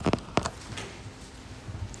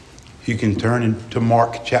You can turn to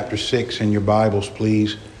Mark chapter 6 in your Bibles,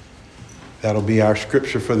 please. That'll be our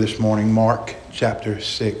scripture for this morning, Mark chapter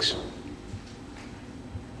 6.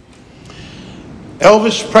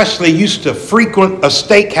 Elvis Presley used to frequent a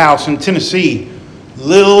steakhouse in Tennessee,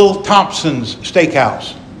 Lil Thompson's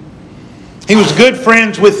Steakhouse. He was good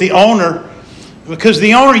friends with the owner because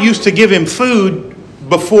the owner used to give him food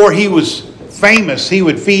before he was famous. He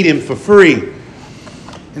would feed him for free.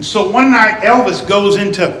 And so one night Elvis goes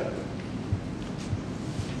into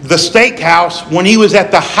the steakhouse when he was at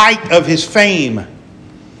the height of his fame.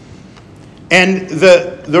 And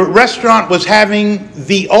the restaurant was having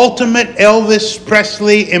the ultimate Elvis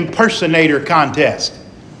Presley impersonator contest.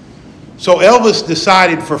 So Elvis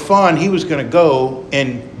decided for fun he was going to go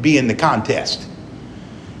and be in the contest.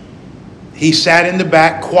 He sat in the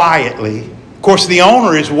back quietly. Of course, the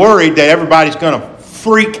owner is worried that everybody's going to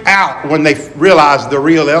freak out when they realize the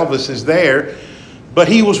real Elvis is there. But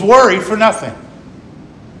he was worried for nothing.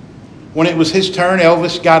 When it was his turn,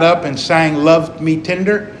 Elvis got up and sang "Love Me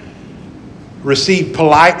Tender," received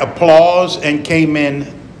polite applause, and came in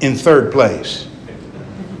third place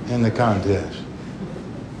in the contest.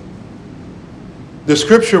 The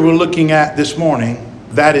scripture we're looking at this morning,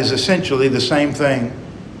 that is essentially the same thing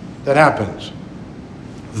that happens.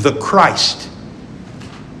 The Christ,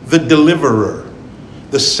 the deliverer,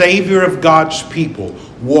 the Savior of God's people,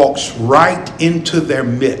 walks right into their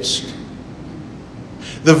midst.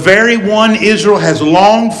 The very one Israel has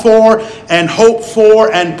longed for and hoped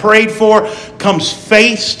for and prayed for comes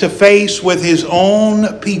face to face with his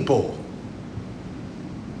own people.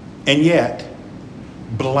 And yet,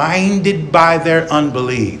 blinded by their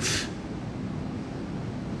unbelief,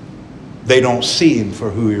 they don't see him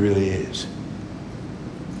for who he really is.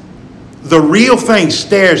 The real thing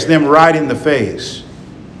stares them right in the face,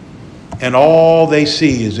 and all they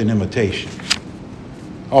see is an imitation.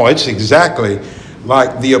 Oh, it's exactly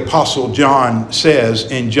like the Apostle John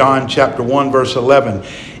says in John chapter 1, verse 11.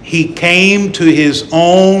 He came to his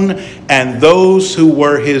own, and those who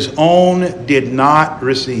were his own did not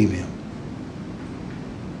receive him.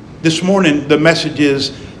 This morning, the message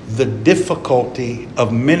is the difficulty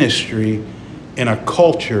of ministry in a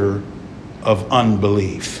culture of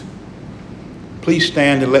unbelief. Please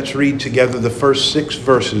stand and let's read together the first 6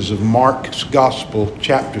 verses of Mark's Gospel,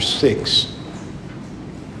 chapter 6.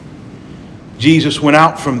 Jesus went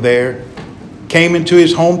out from there, came into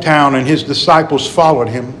his hometown, and his disciples followed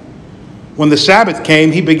him. When the Sabbath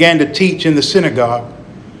came, he began to teach in the synagogue,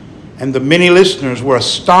 and the many listeners were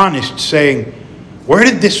astonished, saying, "Where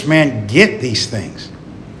did this man get these things?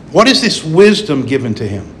 What is this wisdom given to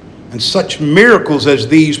him, and such miracles as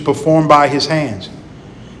these performed by his hands?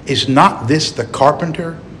 Is not this the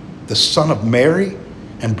carpenter, the son of Mary,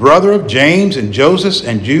 and brother of James and Joseph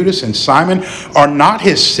and Judas and Simon? Are not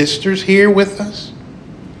his sisters here with us?"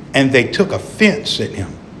 And they took offense at him.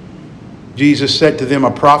 Jesus said to them,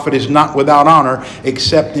 "A prophet is not without honor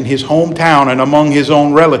except in his hometown and among his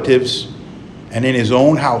own relatives and in his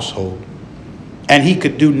own household." And he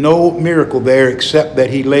could do no miracle there except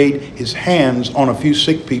that he laid his hands on a few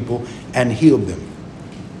sick people and healed them.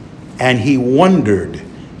 And he wondered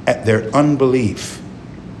at their unbelief.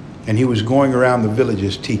 And he was going around the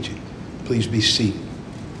villages teaching. Please be seated.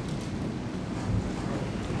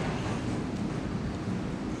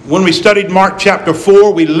 When we studied Mark chapter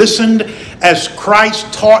 4, we listened as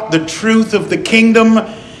Christ taught the truth of the kingdom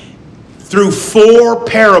through 4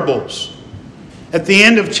 parables. At the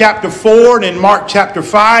end of chapter 4 and in Mark chapter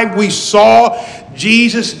 5, we saw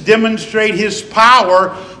Jesus demonstrate his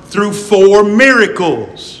power through 4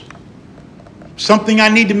 miracles. Something I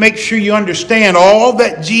need to make sure you understand. All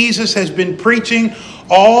that Jesus has been preaching,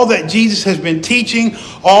 all that Jesus has been teaching,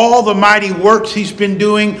 all the mighty works he's been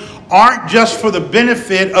doing aren't just for the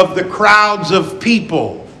benefit of the crowds of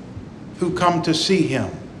people who come to see him.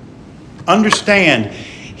 Understand,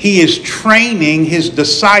 he is training his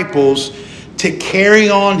disciples to carry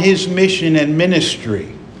on his mission and ministry.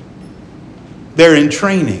 They're in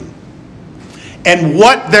training. And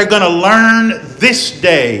what they're going to learn this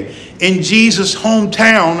day in Jesus'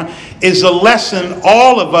 hometown is a lesson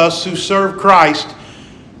all of us who serve Christ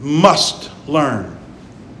must learn.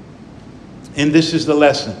 And this is the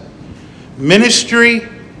lesson. Ministry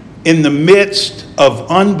in the midst of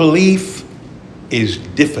unbelief is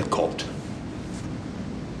difficult.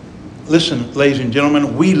 Listen, ladies and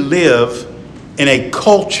gentlemen, we live in a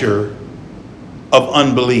culture of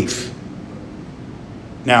unbelief.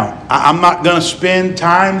 Now, I'm not going to spend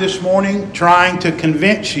time this morning trying to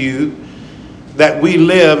convince you that we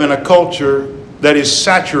live in a culture that is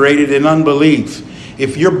saturated in unbelief.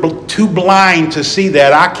 If you're too blind to see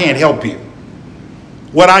that, I can't help you.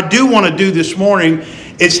 What I do want to do this morning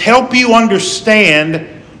is help you understand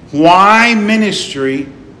why ministry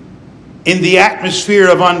in the atmosphere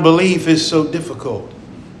of unbelief is so difficult.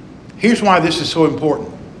 Here's why this is so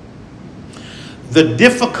important. The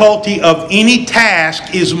difficulty of any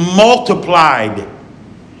task is multiplied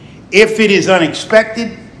if it is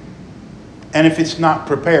unexpected and if it's not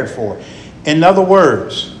prepared for. In other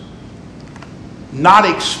words, not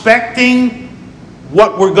expecting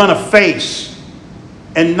what we're going to face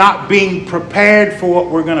and not being prepared for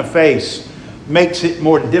what we're going to face makes it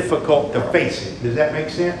more difficult to face it. Does that make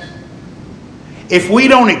sense? If we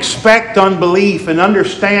don't expect unbelief and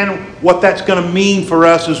understand what that's going to mean for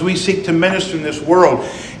us as we seek to minister in this world,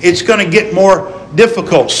 it's going to get more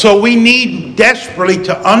difficult. So we need desperately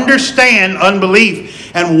to understand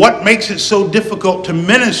unbelief and what makes it so difficult to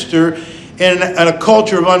minister in a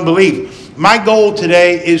culture of unbelief. My goal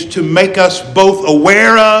today is to make us both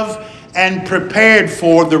aware of and prepared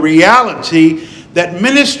for the reality that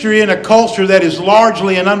ministry in a culture that is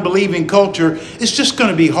largely an unbelieving culture is just going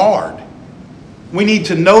to be hard. We need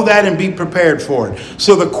to know that and be prepared for it.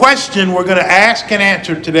 So the question we're going to ask and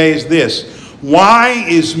answer today is this: why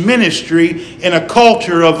is ministry in a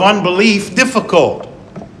culture of unbelief difficult?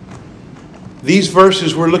 These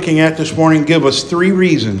verses we're looking at this morning give us 3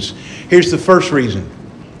 reasons. Here's the first reason.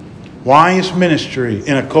 Why is ministry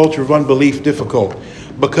in a culture of unbelief difficult?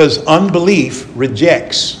 Because unbelief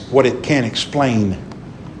rejects what it can't explain.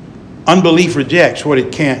 Unbelief rejects what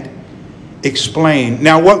it can't explain.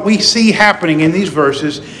 Now, what we see happening in these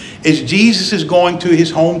verses is Jesus is going to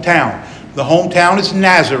his hometown. The hometown is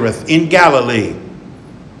Nazareth in Galilee.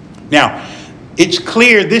 Now, it's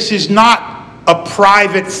clear this is not a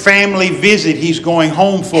private family visit he's going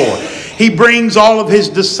home for. He brings all of his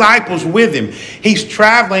disciples with him. He's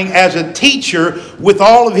traveling as a teacher with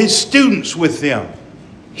all of his students with them.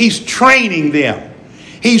 He's training them.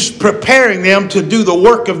 He's preparing them to do the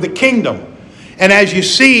work of the kingdom. And as you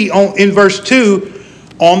see in verse 2,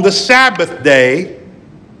 on the Sabbath day,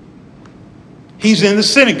 he's in the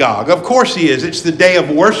synagogue. Of course he is. It's the day of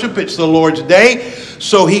worship. It's the Lord's day.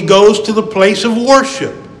 So he goes to the place of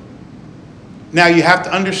worship. Now you have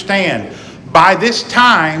to understand, by this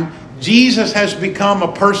time, Jesus has become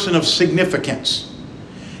a person of significance.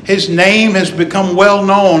 His name has become well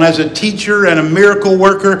known as a teacher and a miracle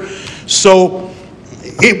worker. So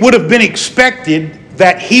it would have been expected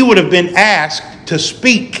that he would have been asked to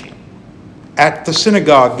speak at the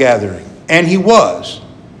synagogue gathering. And he was.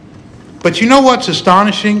 But you know what's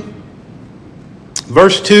astonishing?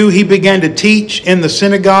 Verse 2, he began to teach in the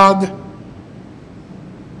synagogue.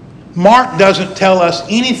 Mark doesn't tell us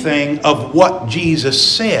anything of what Jesus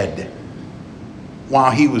said while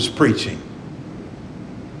he was preaching.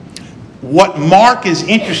 What Mark is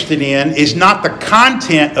interested in is not the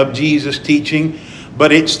content of Jesus' teaching,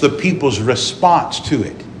 but it's the people's response to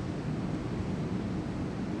it.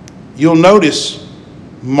 You'll notice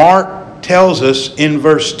Mark tells us in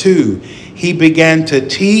verse 2, he began to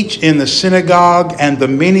teach in the synagogue, and the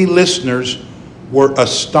many listeners were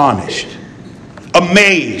astonished,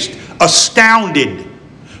 amazed, astounded,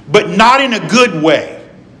 but not in a good way.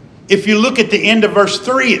 If you look at the end of verse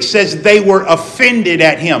 3, it says they were offended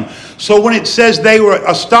at him. So when it says they were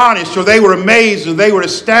astonished or they were amazed or they were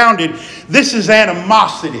astounded, this is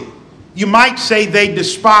animosity. You might say they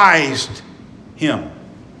despised him.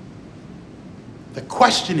 The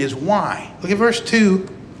question is why? Look at verse 2.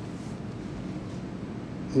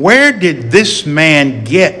 Where did this man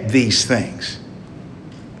get these things?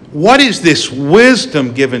 What is this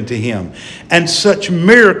wisdom given to him, and such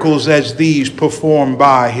miracles as these performed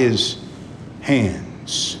by his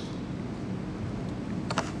hands?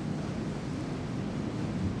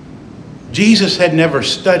 Jesus had never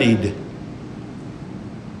studied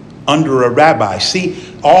under a rabbi.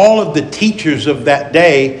 See, all of the teachers of that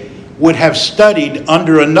day would have studied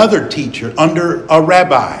under another teacher, under a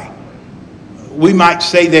rabbi. We might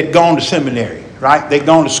say they'd gone to seminary, right? They'd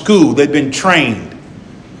gone to school. They'd been trained.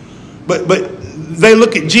 But they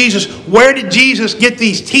look at Jesus. Where did Jesus get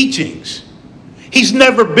these teachings? He's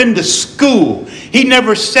never been to school. He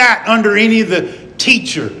never sat under any of the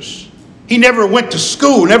teachers. He never went to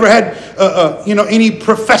school. Never had any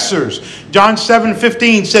professors. John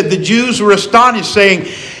 7:15 said the Jews were astonished, saying,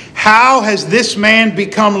 "How has this man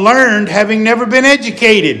become learned, having never been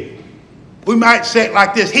educated?" We might say it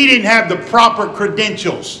like this: he didn't have the proper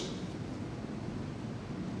credentials.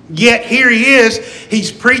 Yet here he is,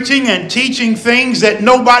 he's preaching and teaching things that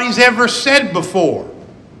nobody's ever said before.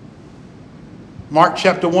 Mark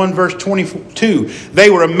chapter 1 verse 22. They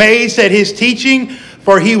were amazed at his teaching,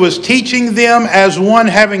 For he was teaching them as one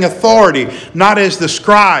having authority, not as the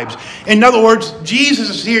scribes. In other words, Jesus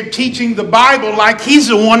is here teaching the Bible like he's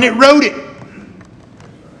the one that wrote it,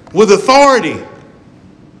 with authority.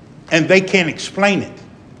 And they can't explain it.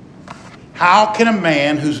 How can a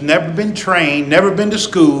man who's never been trained, never been to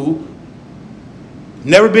school,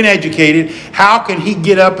 never been educated, how can he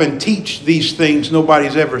get up and teach these things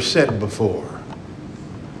nobody's ever said before?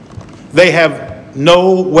 They have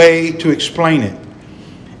no way to explain it.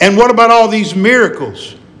 And what about all these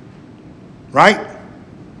miracles? Right?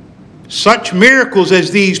 Such miracles as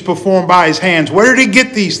these performed by his hands. Where did he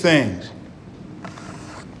get these things?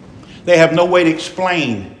 They have no way to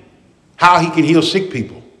explain how he can heal sick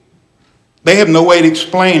people. They have no way to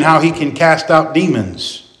explain how he can cast out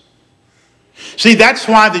demons. See, that's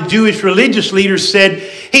why the Jewish religious leaders said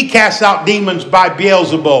he casts out demons by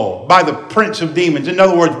Beelzebul, by the prince of demons. In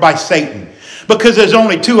other words, by Satan. Because there's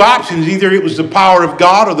only two options. Either it was the power of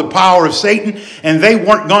God or the power of Satan. And they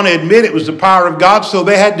weren't going to admit it was the power of God. So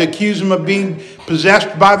they had to accuse him of being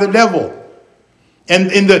possessed by the devil.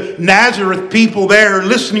 And in the Nazareth people there are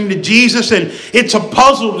listening to Jesus. And it's a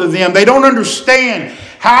puzzle to them. They don't understand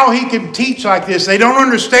how he can teach like this. They don't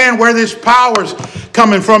understand where this power's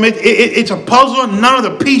coming from. It's a puzzle and none of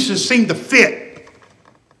the pieces seem to fit.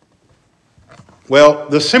 Well,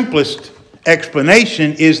 the simplest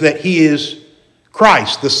explanation is that he is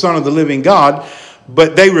Christ, the Son of the living God,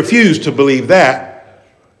 but they refuse to believe that.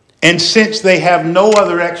 And since they have no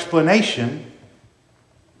other explanation,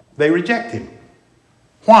 they reject him.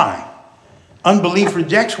 Why? Unbelief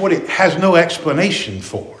rejects what it has no explanation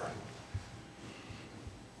for.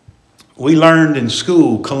 We learned in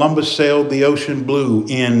school Columbus sailed the ocean blue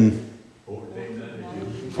in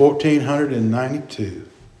 1492.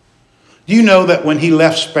 Do you know that when he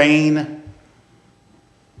left Spain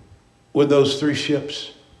with those 3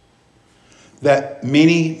 ships, that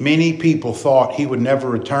many, many people thought he would never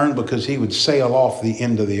return because he would sail off the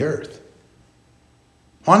end of the earth?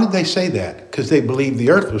 Why did they say that? Because they believed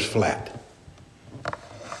the earth was flat.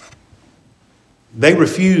 They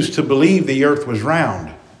refused to believe the earth was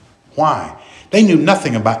round. Why? They knew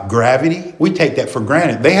nothing about gravity. We take that for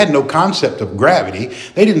granted. They had no concept of gravity.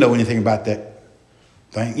 They didn't know anything about that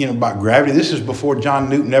thing, about gravity. This is before John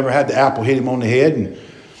Newton ever had the apple hit him on the head. And,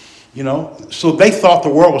 so they thought the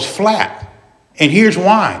world was flat. And here's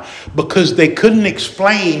why. Because they couldn't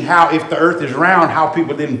explain how, if the earth is round, how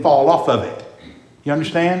people didn't fall off of it. You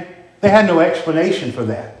understand? They had no explanation for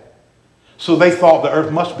that. So they thought the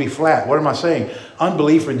earth must be flat. What am I saying?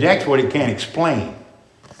 Unbelief rejects what it can't explain.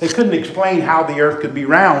 They couldn't explain how the earth could be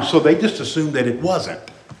round, so they just assumed that it wasn't.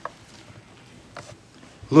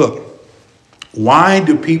 Look, why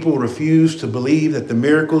do people refuse to believe that the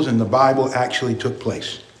miracles in the Bible actually took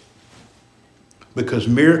place? Because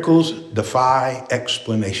miracles defy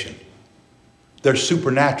explanation. They're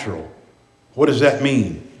supernatural. What does that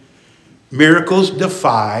mean? Miracles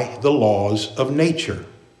defy the laws of nature.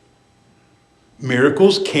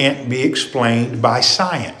 Miracles can't be explained by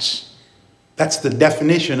science. That's the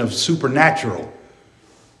definition of supernatural.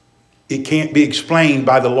 It can't be explained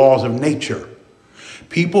by the laws of nature.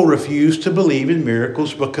 People refuse to believe in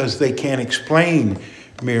miracles because they can't explain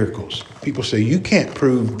miracles. People say, you can't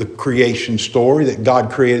prove the creation story that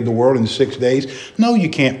God created the world in 6 days. No, you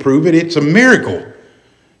can't prove it. It's a miracle.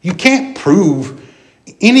 You can't prove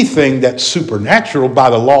anything that's supernatural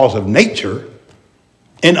by the laws of nature.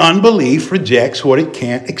 And unbelief rejects what it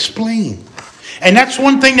can't explain. And that's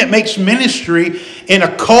one thing that makes ministry in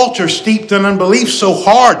a culture steeped in unbelief so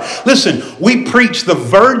hard. Listen, we preach the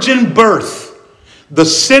virgin birth, the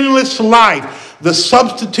sinless life, the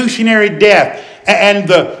substitutionary death, and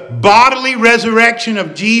the bodily resurrection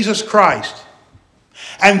of Jesus Christ.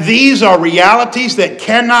 And these are realities that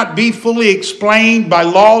cannot be fully explained by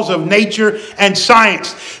laws of nature and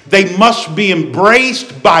science. They must be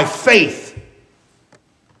embraced by faith.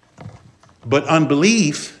 But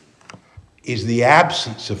unbelief is the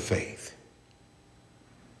absence of faith.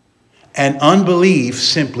 And unbelief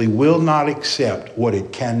simply will not accept what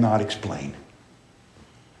it cannot explain.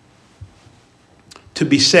 To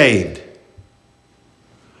be saved,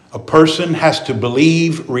 a person has to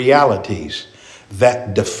believe realities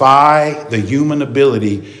that defy the human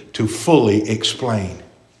ability to fully explain.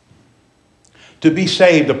 To be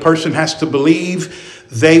saved, a person has to believe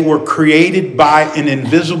they were created by an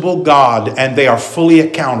invisible God and they are fully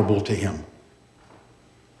accountable to him.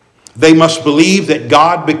 They must believe that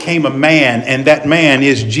God became a man and that man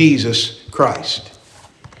is Jesus Christ.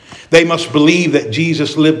 They must believe that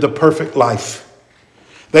Jesus lived a perfect life.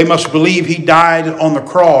 They must believe he died on the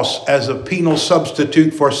cross as a penal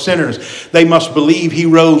substitute for sinners. They must believe he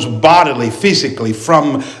rose bodily, physically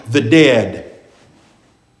from the dead.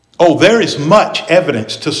 Oh, there is much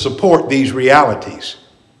evidence to support these realities.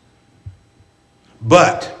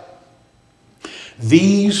 But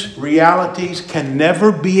these realities can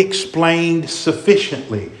never be explained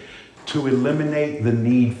sufficiently to eliminate the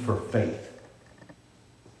need for faith.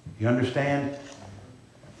 You understand?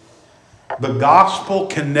 The gospel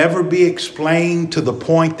can never be explained to the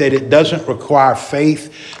point that it doesn't require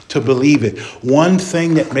faith to believe it. One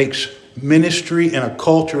thing that makes ministry in a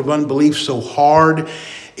culture of unbelief so hard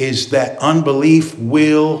is that unbelief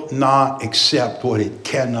will not accept what it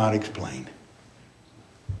cannot explain.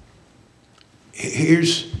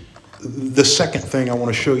 Here's the second thing I want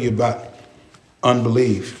to show you about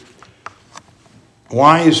unbelief.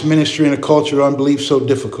 Why is ministry in a culture of unbelief so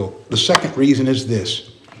difficult? The second reason is this.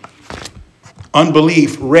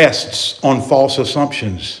 Unbelief rests on false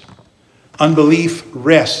assumptions. Unbelief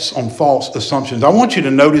rests on false assumptions. I want you to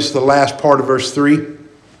notice the last part of verse 3.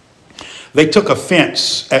 They took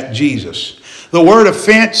offense at Jesus. The word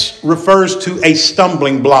offense refers to a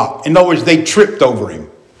stumbling block. In other words, they tripped over him.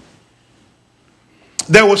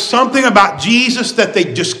 There was something about Jesus that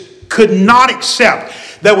they just could not accept.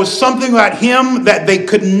 There was something about him that they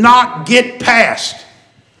could not get past.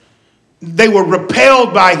 They were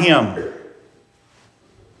repelled by him.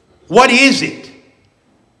 What is it?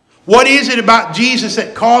 What is it about Jesus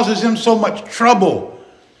that causes them so much trouble,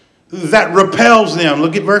 that repels them?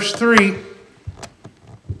 Look at verse 3.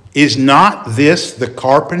 Is not this the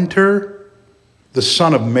carpenter, the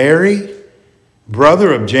son of Mary,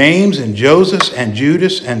 brother of James and Joseph and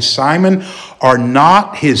Judas and Simon? Are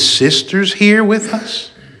not his sisters here with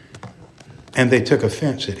us? And they took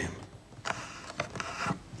offense at him.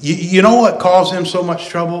 You know what caused them so much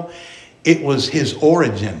trouble? It was his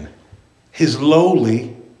origin. His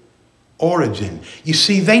lowly origin. You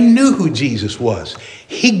see, they knew who Jesus was.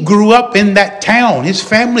 He grew up in that town. His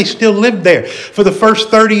family still lived there. For the first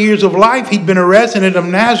 30 years of life, he'd been a resident of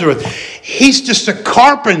Nazareth. He's just a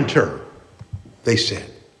carpenter, they said.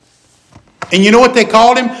 And you know what they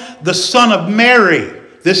called him? The son of Mary.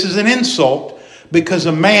 This is an insult because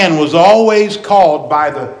a man was always called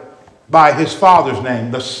by his father's name,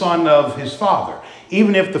 the son of his father.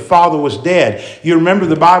 Even if the father was dead. You remember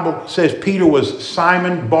the Bible says Peter was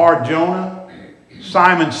Simon Bar Jonah.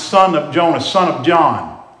 Simon, son of Jonah, son of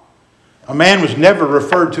John. A man was never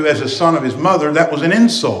referred to as a son of his mother. That was an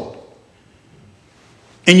insult.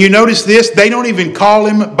 And you notice this? They don't even call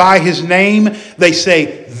him by his name. They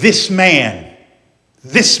say, this man.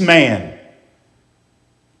 This man.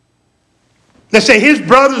 They say his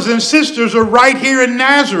brothers and sisters are right here in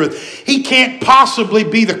Nazareth. He can't possibly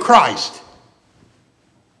be the Christ.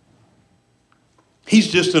 He's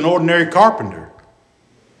just an ordinary carpenter.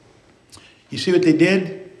 You see what they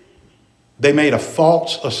did? They made a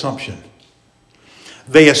false assumption.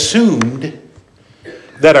 They assumed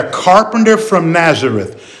that a carpenter from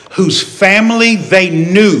Nazareth, whose family they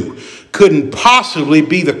knew couldn't possibly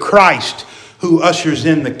be the Christ who ushers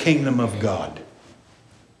in the kingdom of God.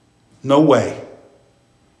 No way.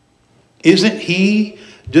 Isn't he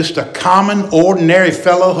just a common, ordinary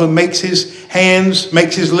fellow who makes his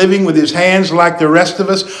living with his hands like the rest of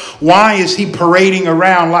us? Why is he parading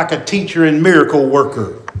around like a teacher and miracle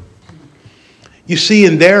worker? You see,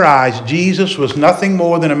 in their eyes, Jesus was nothing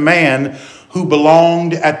more than a man who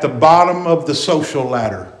belonged at the bottom of the social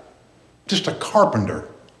ladder. Just a carpenter.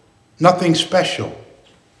 Nothing special.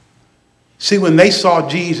 See, when they saw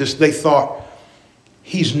Jesus, they thought,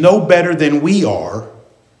 he's no better than we are.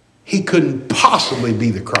 He couldn't possibly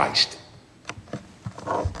be the Christ.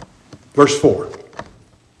 Verse 4.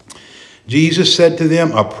 Jesus said to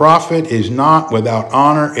them, a prophet is not without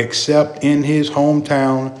honor except in his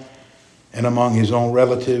hometown and among his own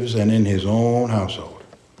relatives and in his own household.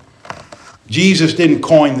 Jesus didn't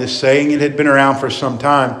coin this saying. It had been around for some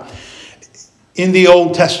time. In the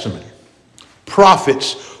Old Testament,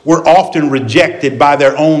 prophets were often rejected by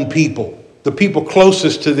their own people. The people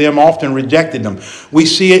closest to them often rejected them. We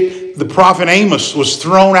see it. The prophet Amos was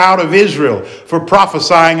thrown out of Israel for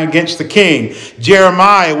prophesying against the king.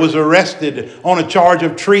 Jeremiah was arrested on a charge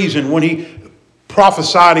of treason when he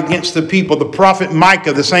prophesied against the people. The prophet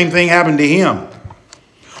Micah, the same thing happened to him.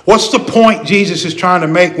 What's the point Jesus is trying to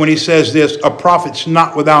make when he says this? A prophet's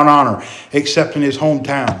not without honor except in his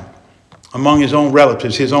hometown, among his own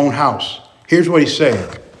relatives, his own house. Here's what he's saying.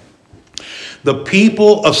 The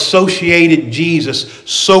people associated Jesus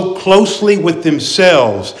so closely with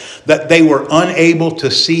themselves that they were unable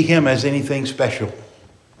to see him as anything special.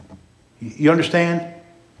 You understand?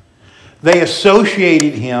 They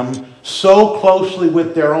associated him so closely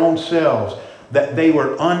with their own selves that they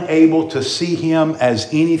were unable to see him as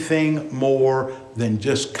anything more than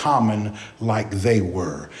just common like they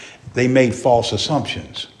were. They made false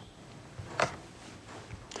assumptions.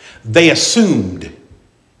 They assumed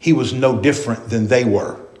he was no different than they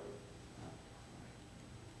were.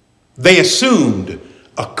 They assumed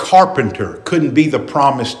a carpenter couldn't be the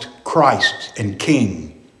promised Christ and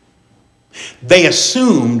King. They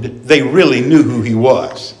assumed they really knew who he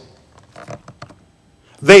was.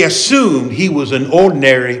 They assumed he was an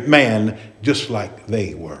ordinary man just like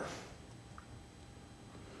they were.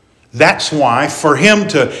 That's why for him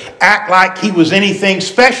to act like he was anything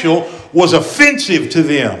special was offensive to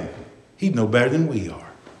them. He'd know better than we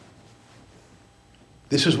are.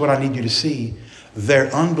 This is what I need you to see.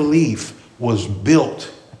 Their unbelief was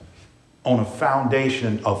built on a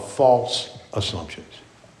foundation of false assumptions.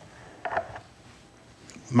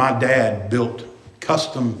 My dad built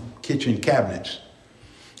custom kitchen cabinets.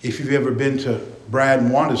 If you've ever been to Brad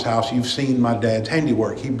and Wanda's house, you've seen my dad's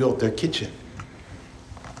handiwork. He built their kitchen.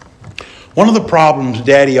 One of the problems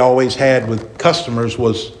Daddy always had with customers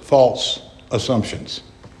was false assumptions.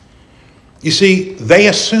 You see, they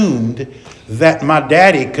assumed that my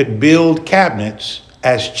daddy could build cabinets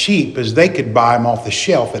as cheap as they could buy them off the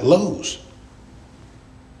shelf at Lowe's.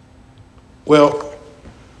 Well,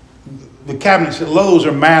 the cabinets at Lowe's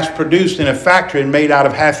are mass produced in a factory and made out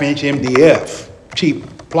of 1/2-inch MDF, cheap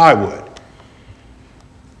plywood.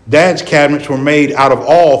 Dad's cabinets were made out of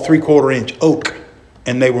all 3/4-inch oak,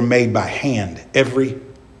 and they were made by hand, every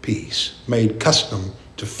piece, made custom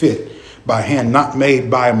to fit by hand, not made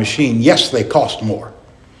by a machine. Yes, they cost more,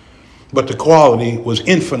 but the quality was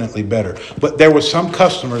infinitely better. But there were some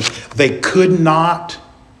customers, they could not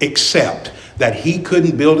accept that he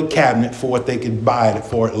couldn't build a cabinet for what they could buy it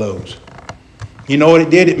for at Lowe's. You know what it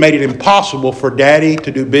did? It made it impossible for Daddy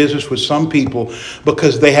to do business with some people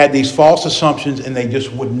because they had these false assumptions and they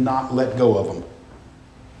just would not let go of them.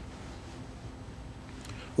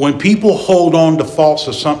 When people hold on to false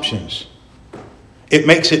assumptions, it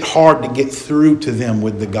makes it hard to get through to them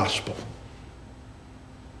with the gospel.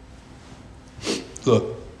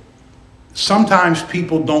 Look, sometimes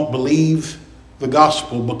people don't believe the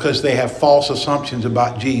gospel because they have false assumptions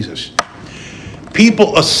about Jesus.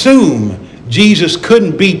 People assume Jesus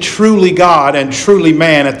couldn't be truly God and truly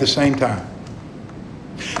man at the same time.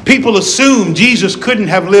 People assume Jesus couldn't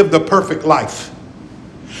have lived a perfect life.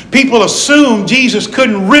 People assume Jesus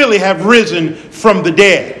couldn't really have risen from the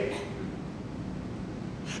dead.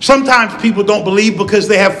 Sometimes people don't believe because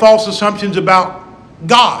they have false assumptions about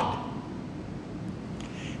God.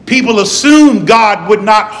 People assume God would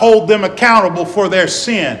not hold them accountable for their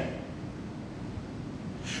sin.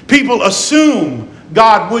 People assume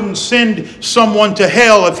God wouldn't send someone to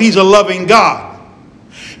hell if he's a loving God.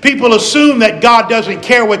 People assume that God doesn't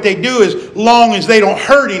care what they do as long as they don't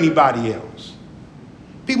hurt anybody else.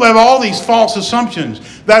 People have all these false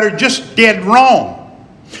assumptions that are just dead wrong.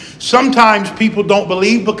 Sometimes people don't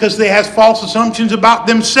believe because they have false assumptions about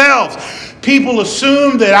themselves. People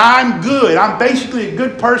assume that I'm good. I'm basically a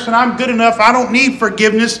good person. I'm good enough. I don't need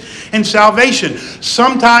forgiveness and salvation.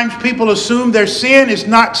 Sometimes people assume their sin is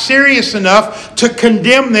not serious enough to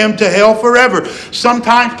condemn them to hell forever.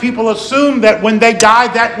 Sometimes people assume that when they die,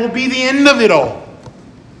 that will be the end of it all.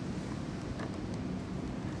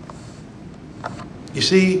 You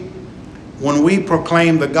see, when we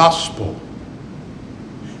proclaim the gospel,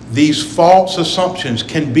 these false assumptions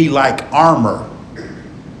can be like armor,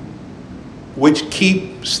 which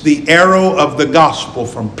keeps the arrow of the gospel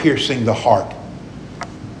from piercing the heart.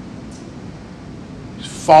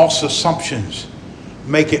 False assumptions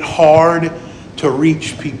make it hard to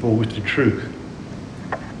reach people with the truth.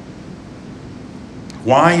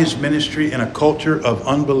 Why is ministry in a culture of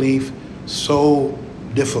unbelief so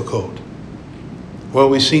difficult? Well,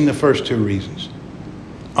 we've seen the first two reasons.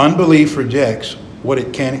 Unbelief rejects what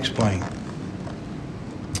it can't explain.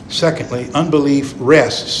 Secondly, unbelief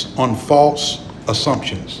rests on false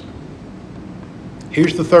assumptions.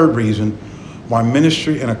 Here's the third reason why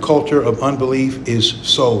ministry in a culture of unbelief is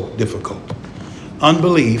so difficult.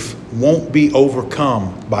 Unbelief won't be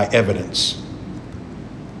overcome by evidence.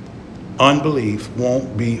 Unbelief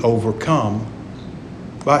won't be overcome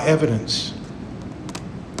by evidence.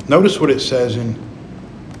 Notice what it says in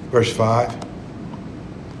verse 5.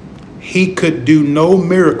 He could do no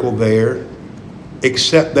miracle there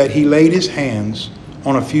except that he laid his hands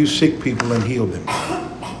on a few sick people and healed them.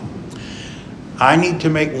 I need to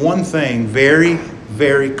make one thing very,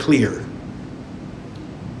 very clear.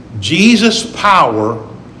 Jesus' power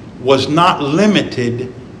was not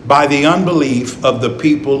limited by the unbelief of the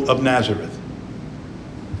people of Nazareth.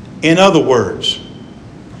 In other words,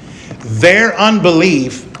 their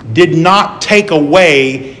unbelief did not take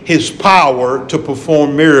away his power to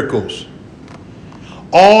perform miracles.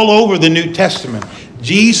 All over the New Testament,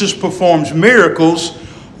 Jesus performs miracles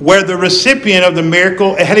where the recipient of the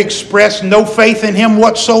miracle had expressed no faith in him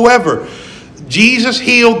whatsoever. Jesus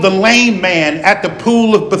healed the lame man at the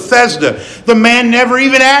pool of Bethesda. The man never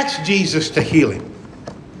even asked Jesus to heal him.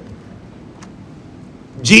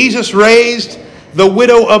 Jesus raised the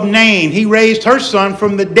widow of Nain. He raised her son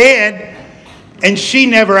from the dead, and she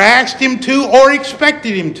never asked him to or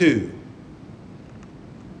expected him to.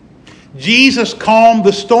 Jesus calmed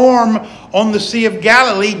the storm on the Sea of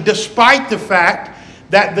Galilee despite the fact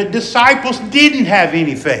that the disciples didn't have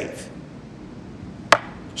any faith.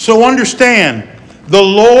 So understand, the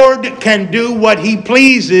Lord can do what he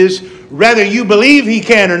pleases, whether you believe he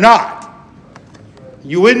can or not.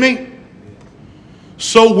 You with me?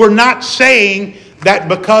 So we're not saying that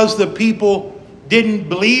because the people didn't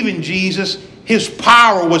believe in Jesus, his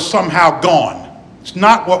power was somehow gone. It's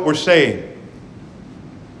not what we're saying.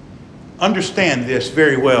 Understand this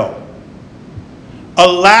very well. A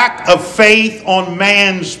lack of faith on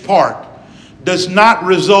man's part does not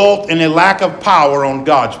result in a lack of power on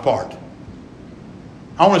God's part.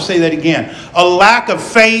 I want to say that again. A lack of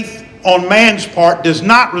faith on man's part does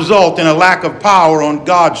not result in a lack of power on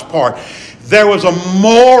God's part. There was a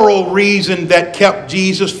moral reason that kept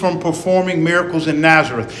Jesus from performing miracles in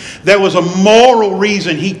Nazareth. There was a moral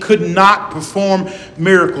reason he could not perform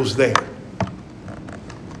miracles there.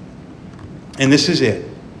 And this is it.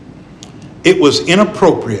 It was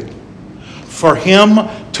inappropriate for him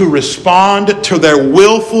to respond to their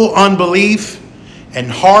willful unbelief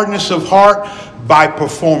and hardness of heart by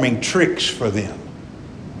performing tricks for them.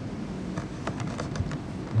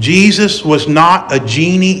 Jesus was not a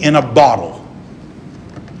genie in a bottle.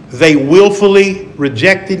 They willfully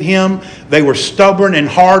rejected him. They were stubborn and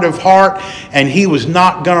hard of heart, and he was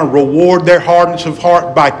not going to reward their hardness of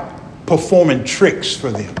heart by performing tricks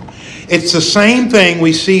for them. It's the same thing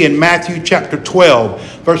we see in Matthew chapter 12,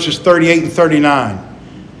 verses 38 and 39.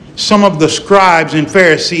 Some of the scribes and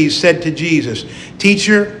Pharisees said to Jesus,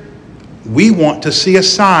 "Teacher, we want to see a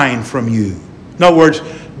sign from you." In other words,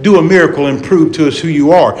 do a miracle and prove to us who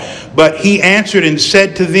you are. But he answered and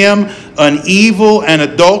said to them, "An evil and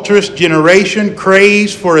adulterous generation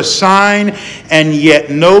craves for a sign, and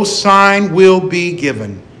yet no sign will be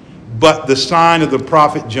given, but the sign of the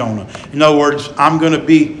prophet Jonah." In other words, I'm going to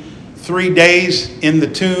be 3 days in the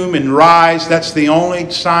tomb and rise. That's the only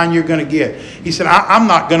sign you're going to get. He said, I'm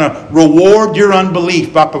not going to reward your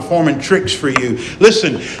unbelief by performing tricks for you.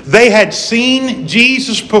 Listen, they had seen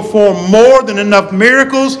Jesus perform more than enough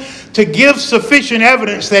miracles to give sufficient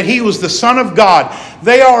evidence that he was the Son of God.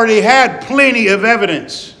 They already had plenty of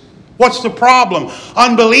evidence. What's the problem?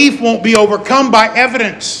 Unbelief won't be overcome by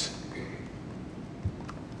evidence.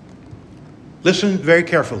 Listen very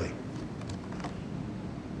carefully.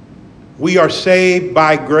 We are saved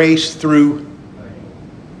by grace through.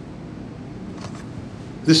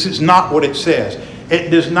 This is not what it says.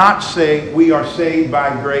 It does not say we are saved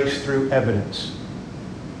by grace through evidence.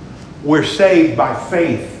 We're saved by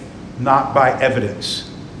faith, not by evidence.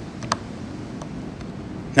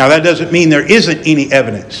 Now that doesn't mean there isn't any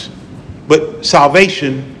evidence, but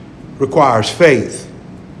salvation requires faith.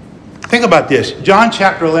 Think about this. John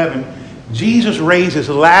chapter 11, Jesus raises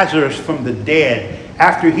Lazarus from the dead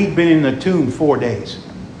after he'd been in the tomb 4 days.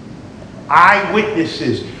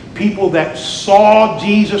 Eyewitnesses, people that saw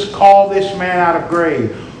Jesus call this man out of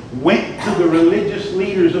grave, went to the religious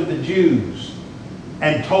leaders of the Jews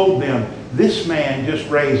and told them, this man just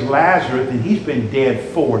raised Lazarus and he's been dead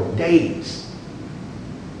 4 days.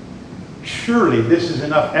 Surely this is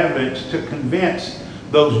enough evidence to convince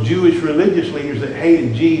those Jewish religious leaders that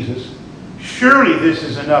hated Jesus. Surely this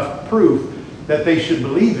is enough proof that they should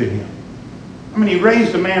believe in him. I mean, he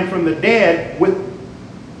raised a man from the dead with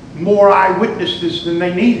more eyewitnesses than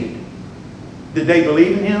they needed. Did they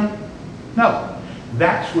believe in him? No.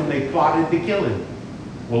 That's when they plotted to kill him.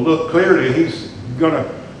 Well, look, clearly he's going to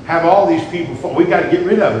have all these people fall. We got to get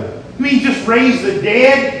rid of him. I mean, he just raised the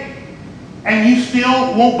dead and you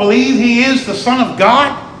still won't believe he is the Son of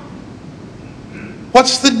God?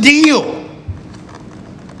 What's the deal?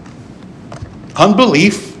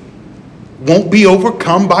 Unbelief won't be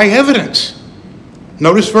overcome by evidence.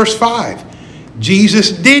 Notice verse 5. Jesus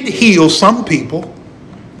did heal some people,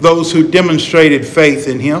 those who demonstrated faith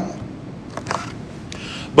in him.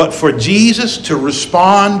 But for Jesus to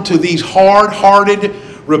respond to these hard-hearted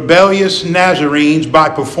rebellious Nazarenes by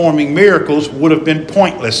performing miracles would have been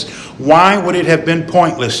pointless. Why would it have been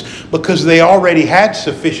pointless? Because they already had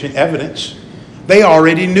sufficient evidence. They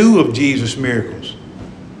already knew of Jesus' miracles.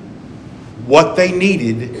 What they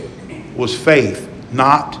needed was faith,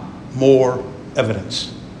 not more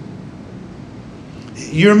evidence.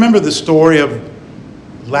 You remember the story of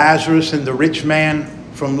Lazarus and the rich man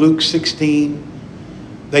from Luke 16?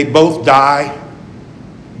 They both die.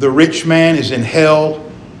 The rich man is in hell,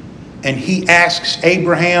 and he asks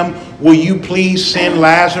Abraham, will you please send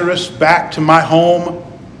Lazarus back to my home?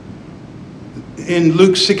 In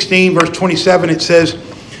Luke 16, verse 27, it says,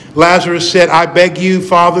 Lazarus said, I beg you,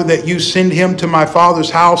 Father, that you send him to my father's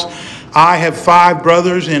house. I have 5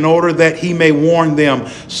 brothers, in order that he may warn them,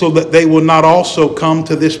 so that they will not also come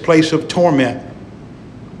to this place of torment.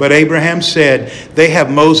 But Abraham said, they have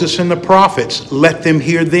Moses and the prophets. Let them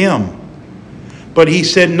hear them. But he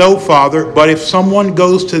said, no, Father, but if someone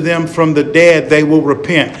goes to them from the dead, they will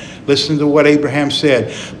repent. Listen to what Abraham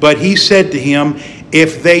said. But he said to him,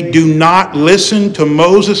 if they do not listen to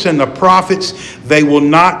Moses and the prophets, they will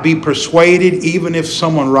not be persuaded, even if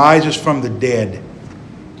someone rises from the dead.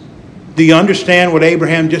 Do you understand what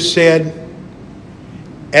Abraham just said?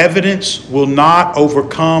 Evidence will not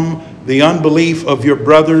overcome the unbelief of your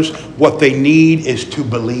brothers. What they need is to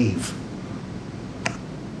believe.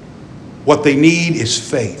 What they need is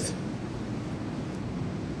faith.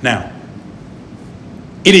 Now,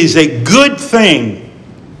 it is a good thing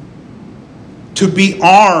to be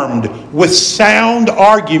armed with sound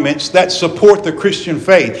arguments that support the Christian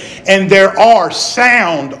faith. And there are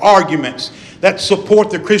sound arguments that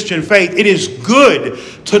support the Christian faith. It is good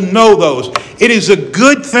to know those. It is a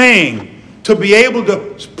good thing to be able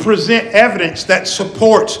to present evidence that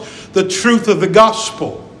supports the truth of the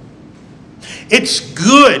gospel. It's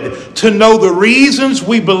good to know the reasons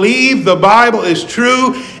we believe the Bible is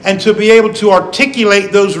true and to be able to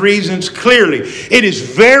articulate those reasons clearly. It is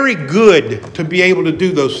very good to be able to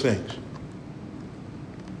do those things.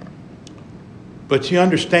 But you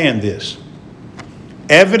understand this.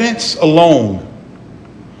 Evidence alone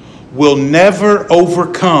will never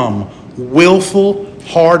overcome willful,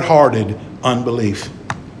 hard-hearted unbelief.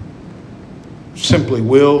 Simply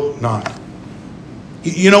will not.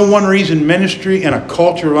 You know one reason ministry in a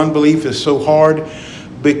culture of unbelief is so hard?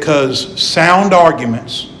 Because sound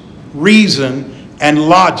arguments, reason, and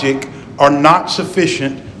logic are not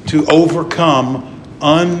sufficient to overcome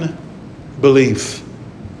unbelief.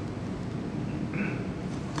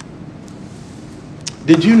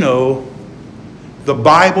 Did you know the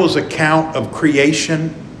Bible's account of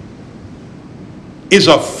creation is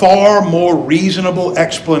a far more reasonable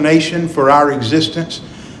explanation for our existence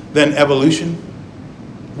than evolution?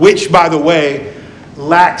 Which, by the way,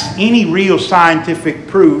 lacks any real scientific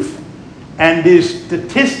proof and is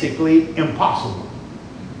statistically impossible.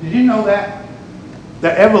 Did you know that?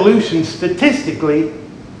 That evolution statistically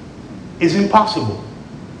is impossible.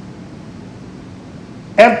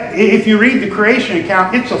 If you read the creation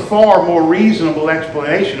account, it's a far more reasonable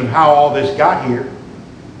explanation of how all this got here.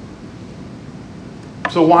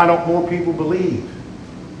 So why don't more people believe?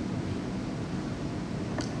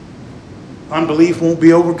 Unbelief won't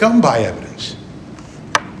be overcome by evidence.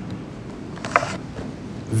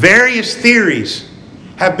 Various theories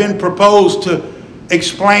have been proposed to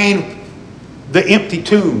explain the empty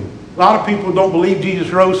tomb. A lot of people don't believe Jesus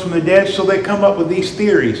rose from the dead, so they come up with these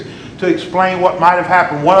theories to explain what might have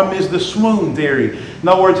happened. One of them is the swoon theory. In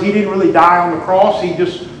other words, he didn't really die on the cross. He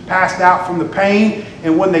just passed out from the pain,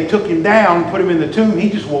 and when they took him down and put him in the tomb, he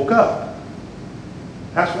just woke up.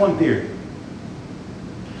 That's one theory.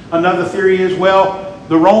 Another theory is, well,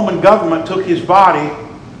 the Roman government took his body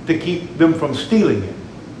to keep them from stealing it.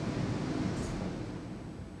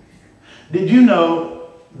 Did you know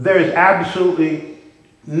there is absolutely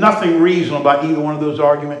nothing reasonable about either one of those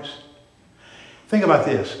arguments? Think about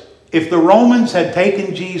this. If the Romans had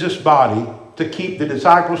taken Jesus' body to keep the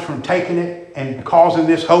disciples from taking it and causing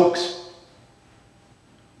this hoax,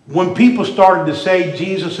 when people started to say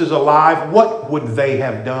Jesus is alive, what would they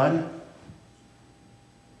have done?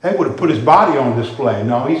 They would have put his body on display.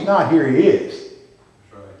 No, he's not. Here he is.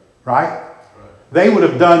 That's right. Right? That's right. They would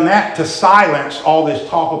have done that to silence all this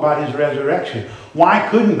talk about his resurrection. Why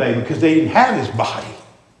couldn't they? Because they didn't have his body.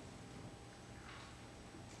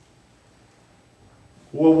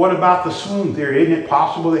 Well, what about the swoon theory? Isn't it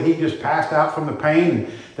possible that he just passed out from the pain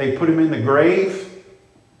and they put him in the grave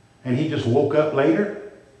and he just woke up later?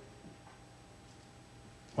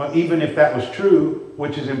 Well, even if that was true,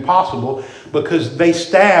 which is impossible, because they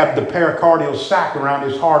stabbed the pericardial sac around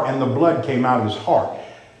his heart and the blood came out of his heart.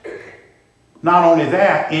 Not only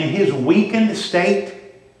that, in his weakened state,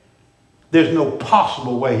 There's no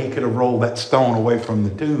possible way he could have rolled that stone away from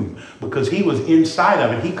the tomb because he was inside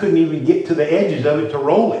of it. He couldn't even get to the edges of it to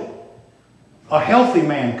roll it. A healthy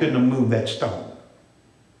man couldn't have moved that stone.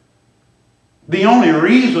 The only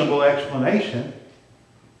reasonable explanation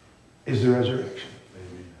is the resurrection.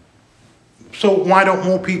 So why don't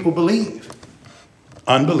more people believe?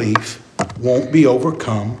 Unbelief won't be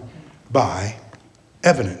overcome by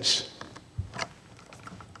evidence.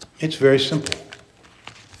 It's very simple.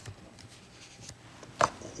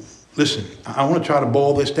 Listen, I want to try to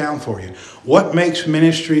boil this down for you. What makes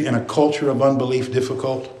ministry in a culture of unbelief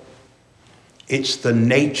difficult? It's the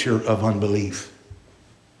nature of unbelief.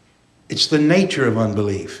 It's the nature of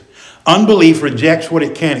unbelief. Unbelief rejects what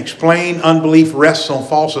it can't explain. Unbelief rests on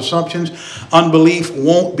false assumptions. Unbelief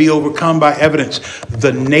won't be overcome by evidence.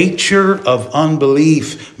 The nature of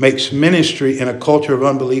unbelief makes ministry in a culture of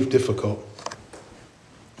unbelief difficult.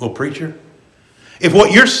 Well, preacher, if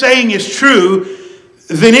what you're saying is true,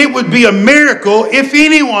 then it would be a miracle if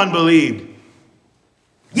anyone believed.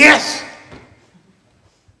 Yes.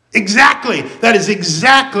 Exactly. That is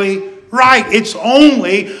exactly right. It's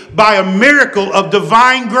only by a miracle of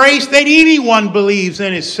divine grace that anyone believes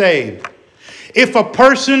and is saved. If a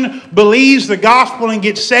person believes the gospel and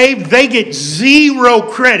gets saved, they get zero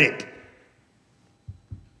credit.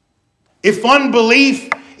 If unbelief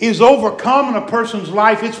is overcome in a person's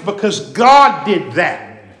life, it's because God did that.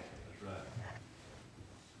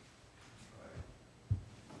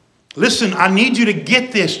 Listen, I need you to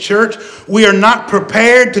get this, church. We are not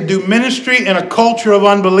prepared to do ministry in a culture of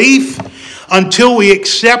unbelief until we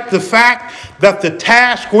accept the fact that the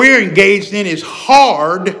task we're engaged in is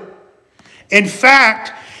hard. In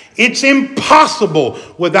fact, it's impossible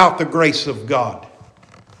without the grace of God,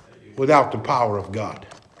 without the power of God.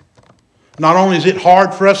 Not only is it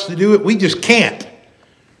hard for us to do it, we just can't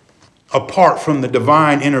apart from the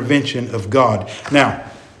divine intervention of God. Now,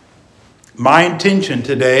 my intention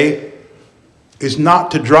today is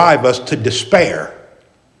not to drive us to despair.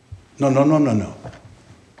 No.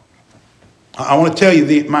 I want to tell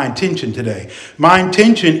you my intention today. My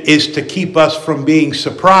intention is to keep us from being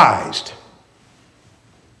surprised,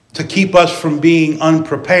 to keep us from being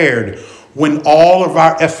unprepared when all of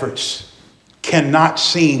our efforts cannot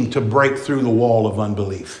seem to break through the wall of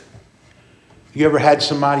unbelief. You ever had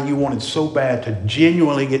somebody you wanted so bad to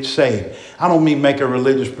genuinely get saved? I don't mean make a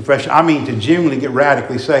religious profession. I mean to genuinely get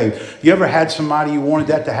radically saved. You ever had somebody you wanted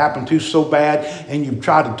that to happen to so bad and you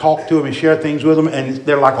tried to talk to them and share things with them and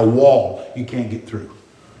they're like a wall you can't get through?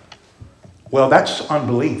 Well, that's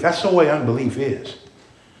unbelief. That's the way unbelief is.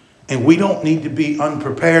 And we don't need to be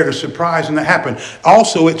unprepared or surprised when that happens.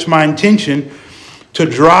 Also, it's my intention to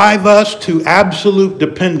drive us to absolute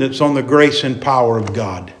dependence on the grace and power of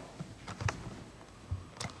God.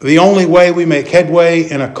 The only way we make headway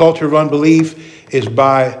in a culture of unbelief is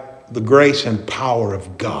by the grace and power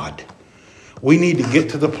of God. We need to get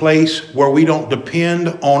to the place where we don't depend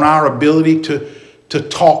on our ability to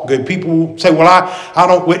talk good. People say, well, I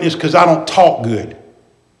don't witness because I don't talk good.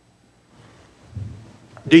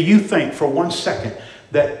 Do you think for 1 second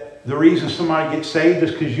that the reason somebody gets saved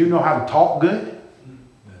is because you know how to talk good?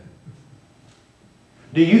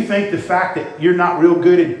 Do you think the fact that you're not real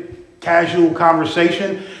good at casual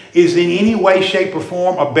conversation is in any way, shape, or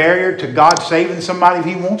form a barrier to God saving somebody if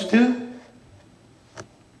He wants to?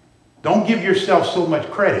 Don't give yourself so much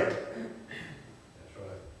credit. That's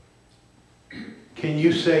right. Can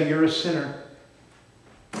you say you're a sinner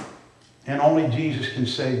and only Jesus can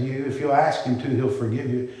save you? If you'll ask Him to, He'll forgive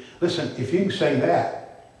you. Listen, if you can say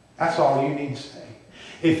that, that's all you need to say.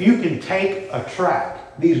 If you can take a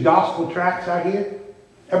tract, these gospel tracts out here,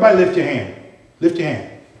 everybody lift your hand. Lift your hand.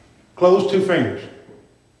 Close 2 fingers.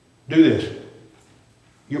 Do this.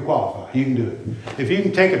 You're qualified. You can do it. If you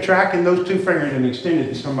can take a tract in those 2 fingers and extend it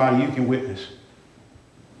to somebody, you can witness.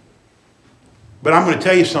 But I'm going to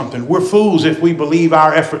tell you something. We're fools if we believe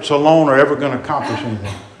our efforts alone are ever going to accomplish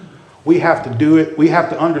anything. We have to do it. We have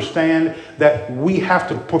to understand that we have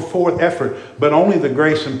to put forth effort, but only the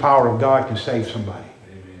grace and power of God can save somebody.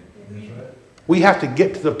 We have to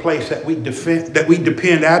get to the place that we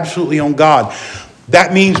depend absolutely on God.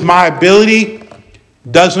 That means my ability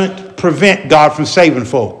doesn't prevent God from saving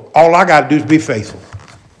folk. All I got to do is be faithful.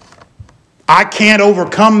 I can't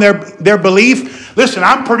overcome their belief. Listen,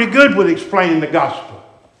 I'm pretty good with explaining the gospel.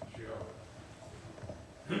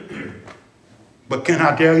 But can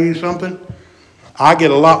I tell you something? I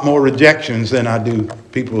get a lot more rejections than I do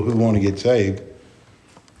people who want to get saved.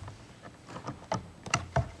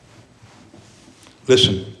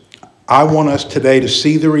 Listen, I want us today to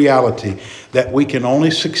see the reality that we can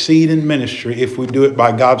only succeed in ministry if we do it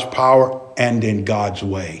by God's power and in God's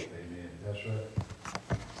way.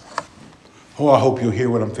 Oh, I hope you'll hear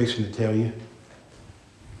what I'm fixing to tell you.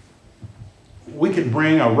 We could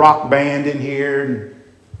bring a rock band in here. And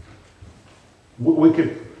we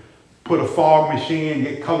could put a fog machine and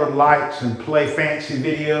get colored lights and play fancy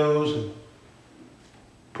videos. And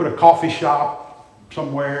put a coffee shop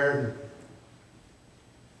somewhere.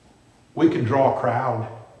 We could draw a crowd.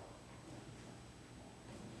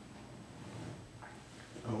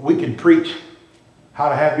 We could preach how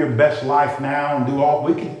to have your best life now and do all.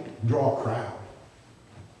 We could draw a crowd.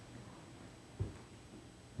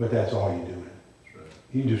 But that's all you're doing.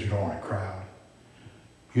 You're just drawing a crowd.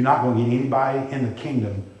 You're not going to get anybody in the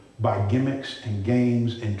kingdom by gimmicks and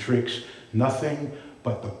games and tricks. Nothing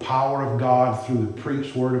but the power of God through the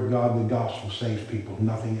preached word of God, the gospel saves people.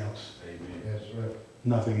 Nothing else. Amen. That's right.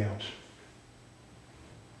 Nothing else.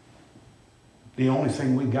 The only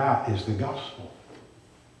thing we got is the gospel.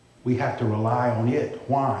 We have to rely on it.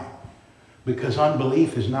 Why? Because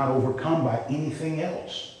unbelief is not overcome by anything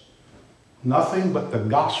else. Nothing but the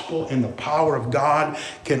gospel and the power of God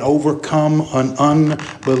can overcome an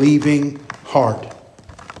unbelieving heart.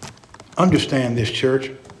 Understand this, church.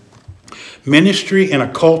 Ministry in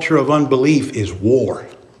a culture of unbelief is war.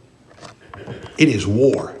 It is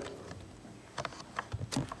war.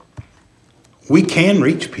 We can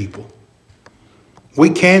reach people. We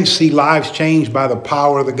can see lives changed by the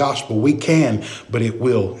power of the gospel. We can, but it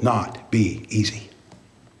will not be easy.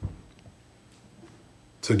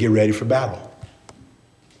 So get ready for battle.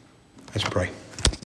 Let's pray.